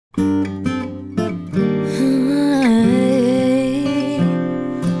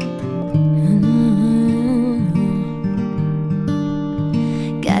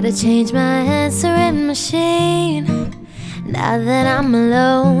Gotta change my answering machine now that I'm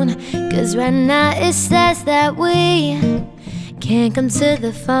alone, 'cause right now it says that we can't come to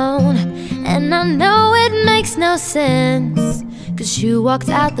the phone. And I know it makes no sense, 'cause you walked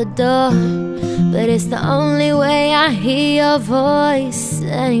out the door, but it's the only way I hear your voice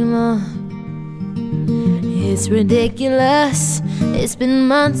anymore. It's ridiculous, it's been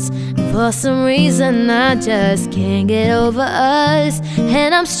months, and for some reason I just can't get over us.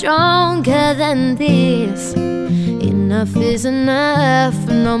 And I'm stronger than this. Enough is enough,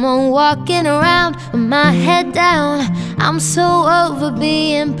 no more walking around with my head down. I'm so over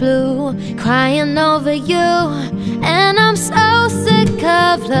being blue, crying over you. And I'm so sick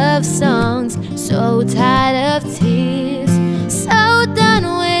of love songs, so tired of tears, so done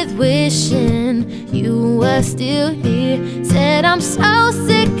with wishing you were still here. Said I'm so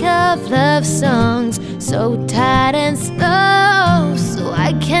sick of love songs, so tired and slow, so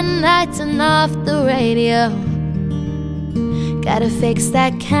I cannot turn off the radio. Gotta fix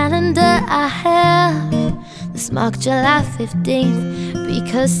that calendar I have, this marked July 15th,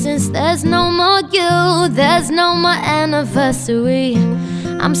 because since there's no more you, there's no more anniversary.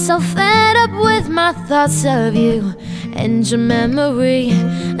 I'm so fed up with my thoughts of you and your memory,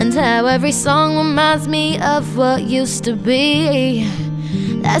 and how every song reminds me of what used to be.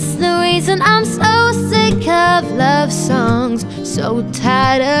 That's the reason I'm so sick of love songs, so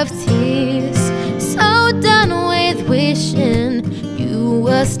tired of tears, so done with wishing you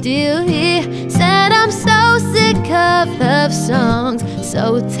were still here. Said I'm so sick of love songs,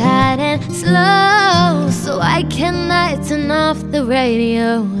 so tired and slow, so I cannot turn off the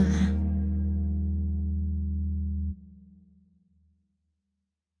radio.